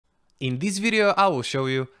In this video I will show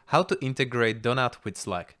you how to integrate Donut with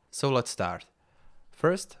Slack. So let's start.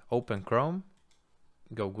 First, open Chrome,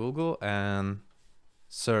 go Google and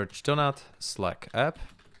search Donut Slack app.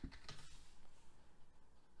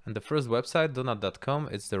 And the first website, donut.com,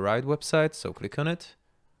 it's the right website, so click on it.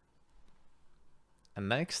 And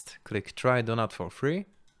next, click Try Donut for free.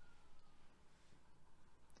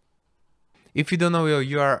 If you don't know your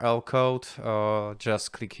URL code,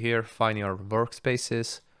 just click here, find your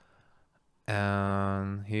workspaces.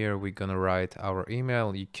 And here we're gonna write our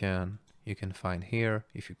email. You can find here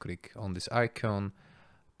if you click on this icon,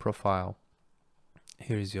 profile.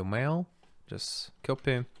 Here is your mail. Just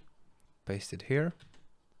copy, paste it here.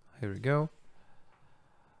 Here we go.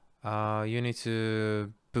 You need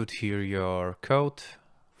to put here your code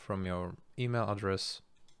from your email address.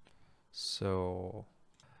 So,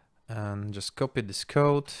 and just copy this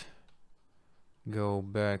code. Go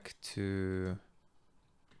back to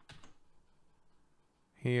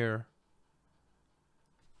here.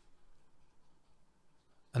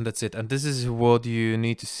 And that's it. And this is what you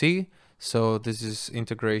need to see. So this is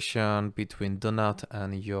integration between Donut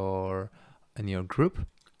and your group.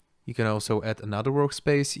 You can also add another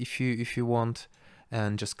workspace if you want,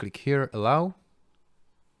 and just click here, allow.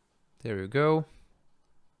 There you go.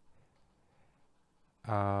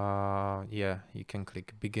 Yeah, you can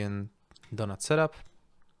click begin Donut setup,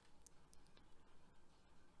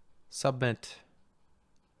 submit,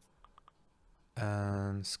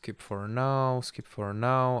 and skip for now,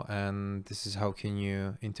 and this is how can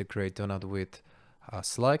you integrate Donut with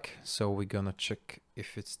Slack. So we're gonna check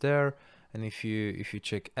if it's there, and if you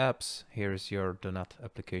check apps, here's your Donut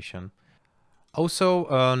application. Also,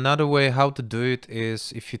 another way how to do it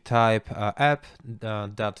is if you type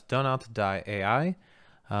app.donut.ai,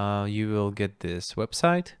 you will get this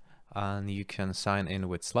website and you can sign in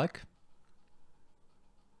with Slack.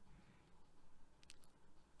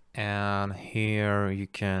 And here you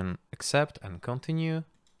can accept and continue.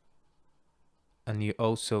 And you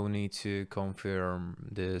also need to confirm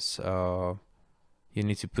this, you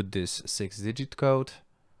need to put this 6-digit code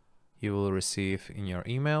you will receive in your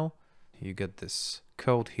email. You get this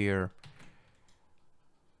code here.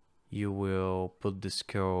 You will put this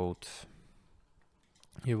code,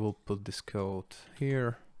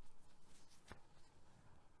 here.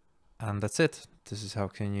 And that's it. This is how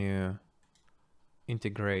can you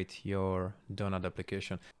integrate your Donut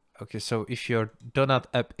application. Okay, so if your Donut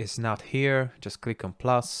app is not here, just click on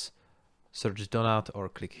plus, search Donut, or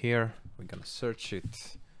click here. We're gonna search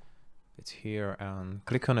it. It's here, and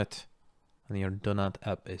click on it, and your Donut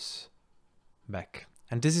app is back.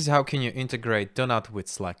 And this is how can you integrate Donut with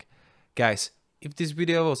Slack. Guys, if this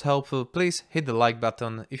video was helpful, please hit the like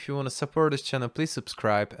button. If you want to support this channel, please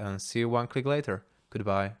subscribe, and see you one click later.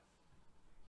 Goodbye.